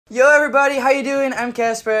Yo everybody, how you doing? I'm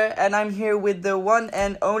Casper and I'm here with the one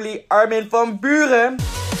and only Armin van Buuren.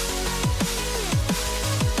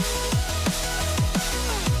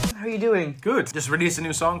 How are you doing? Good. Just released a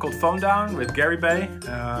new song called Phone Down with Hereby.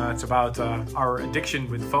 It's about our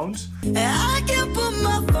addiction with phones. And I can't put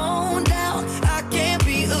my phone down. I can't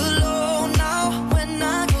be alone now. When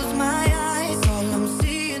I close my eyes, all I'm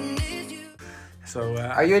seeing is you. So,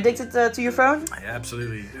 are you addicted to your phone? Yeah,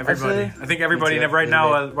 absolutely. Everybody. Absolutely? I think everybody Me too, right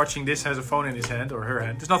now really. watching this has a phone in his hand or her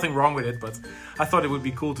hand. There's nothing wrong with it, but I thought it would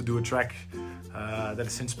be cool to do a track that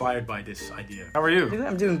is inspired by this idea. How are you?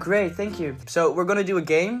 I'm doing great, thank you. So we're gonna do a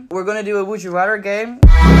game. We're gonna do a Would You Rather game.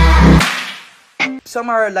 Some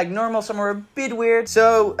are like normal, some are a bit weird.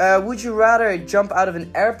 So, would you rather jump out of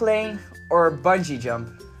an airplane or bungee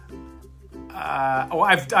jump?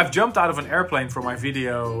 I've jumped out of an airplane for my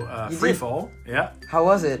video free fall. Yeah. How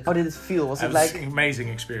was it? How did it feel? Was it like an amazing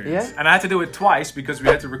experience? Yeah? And I had to do it twice because we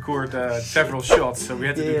had to record several shots, so we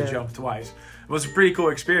had to do the jump twice. It was a pretty cool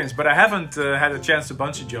experience, but I haven't had a chance to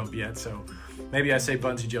bungee jump yet, so maybe I say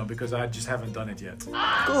bungee jump because I just haven't done it yet.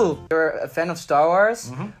 Cool. You're a fan of Star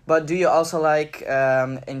Wars, but do you also like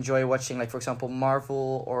enjoy watching, like for example,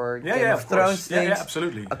 Marvel or Game of Thrones things? Yeah,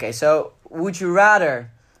 absolutely. Okay, so would you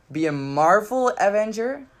rather be a Marvel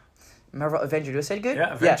Avenger? Marvel Avenger, do I say it good?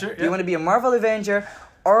 Yeah, Avenger. Yeah. Do you want to be a Marvel Avenger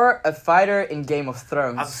or a fighter in Game of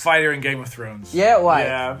Thrones? I'm a fighter in Game of Thrones. Yeah, why?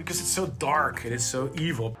 Yeah, because it's so dark and it's so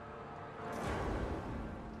evil.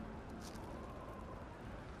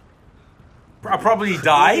 I'll probably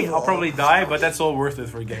die, but that's all worth it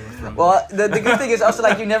for Game of Thrones. Well, the good thing is also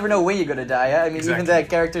like you never know when you're gonna die. Yeah? I mean, Exactly. even the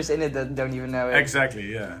characters in it don't even know it.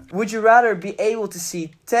 Exactly, yeah. Would you rather be able to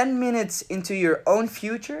see 10 minutes into your own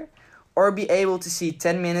future or be able to see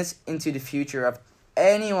 10 minutes into the future of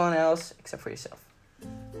anyone else except for yourself?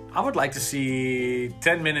 I would like to see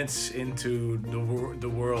 10 minutes into the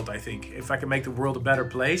world, I think. If I can make the world a better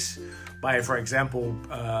place by, for example,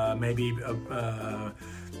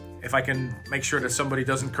 if I can make sure that somebody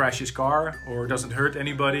doesn't crash his car or doesn't hurt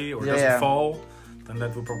anybody or doesn't fall, then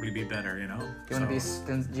that would probably be better, you know? Then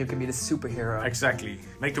you can be the superhero. Exactly.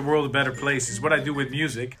 Make the world a better place is what I do with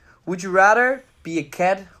music. Would you rather be a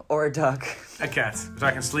cat or a dog? A cat, so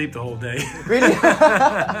I can sleep the whole day. Really?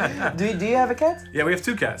 do you have a cat? Yeah, we have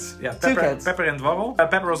two cats. Yeah, Two cats. Pepper and Dwarrel.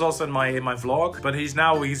 Pepper was also in my vlog, but he's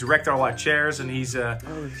wrecked all our chairs and he's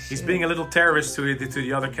being a little terrorist to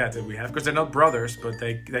the other cat that we have because they're not brothers, but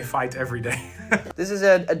they fight every day. This is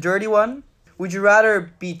a dirty one. Would you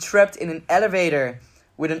rather be trapped in an elevator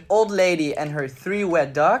with an old lady and her 3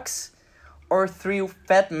 wet dogs, or 3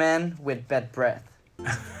 fat men with bad breath?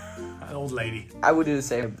 An old lady. I would do the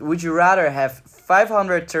same. Would you rather have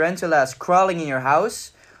 500 tarantulas crawling in your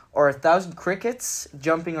house or 1,000 crickets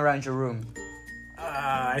jumping around your room?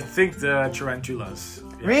 I think the tarantulas.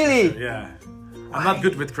 Yeah, Really? for sure, yeah. I'm not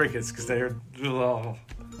good with crickets because they're...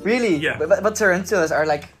 Really? Yeah. But tarantulas are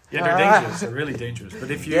like... Yeah, they're dangerous. They're really dangerous.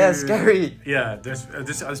 But if you... Yeah, scary. Yeah, this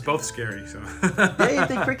is both scary. So. Yeah, you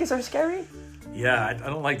think crickets are scary? Yeah, I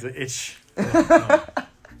don't like the itch. No.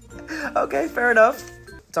 Okay, fair enough.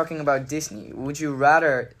 Talking about Disney, would you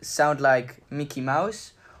rather sound like Mickey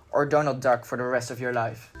Mouse or Donald Duck for the rest of your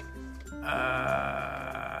life?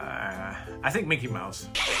 I think Mickey Mouse.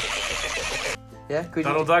 Yeah,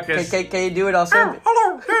 Donald Duck is... Can you do it also? Oh,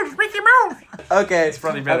 hello, here's Mickey Mouse. Okay, It's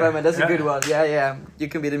probably better. That's a good one. Yeah, you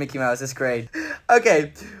can be the Mickey Mouse. That's great.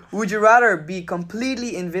 Okay, would you rather be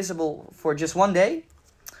completely invisible for just one day,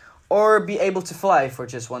 or be able to fly for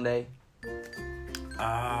just one day?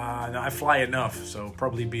 No, I fly enough, so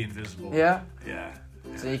probably be invisible. Yeah. Yeah.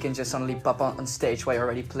 So you can just suddenly pop on stage while you're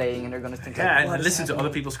already playing, and they're gonna think. Yeah, like, and "What is listen to happening?"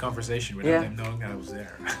 other people's conversation without them knowing that I was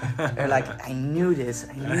there. They're like, I knew this.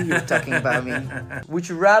 I knew you were talking about me. Would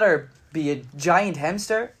you rather be a giant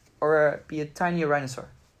hamster or be a tiny rhinoceros?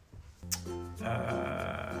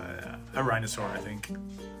 A rhinoceros, I think.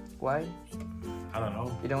 Why? I don't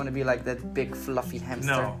know. You don't want to be like that big fluffy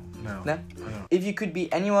hamster. No. No? If you could be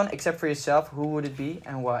anyone except for yourself, who would it be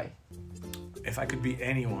and why? If I could be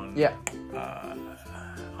anyone. Yeah.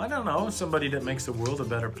 I don't know. Somebody that makes the world a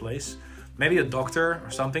better place. Maybe a doctor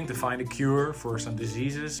or something to find a cure for some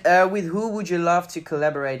diseases. With who would you love to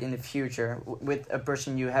collaborate in the future? With a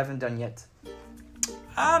person you haven't done yet?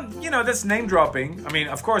 That's name dropping. I mean,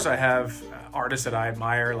 of course I have artists that I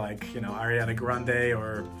admire, like, Ariana Grande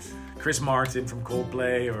or Chris Martin from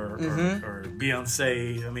Coldplay or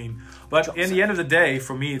Beyonce. I mean, but in the end of the day,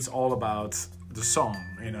 for me, it's all about the song.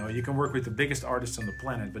 You can work with the biggest artists on the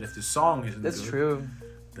planet, but if the song isn't That's good, true.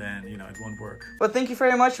 then, it won't work. Well, thank you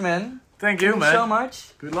very much, man. Thank you, man. Thank you so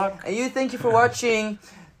much. Good luck. And you, thank you for watching.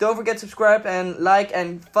 Don't forget to subscribe and like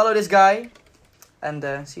and follow this guy.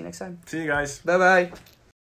 And see you next time. See you guys. Bye bye.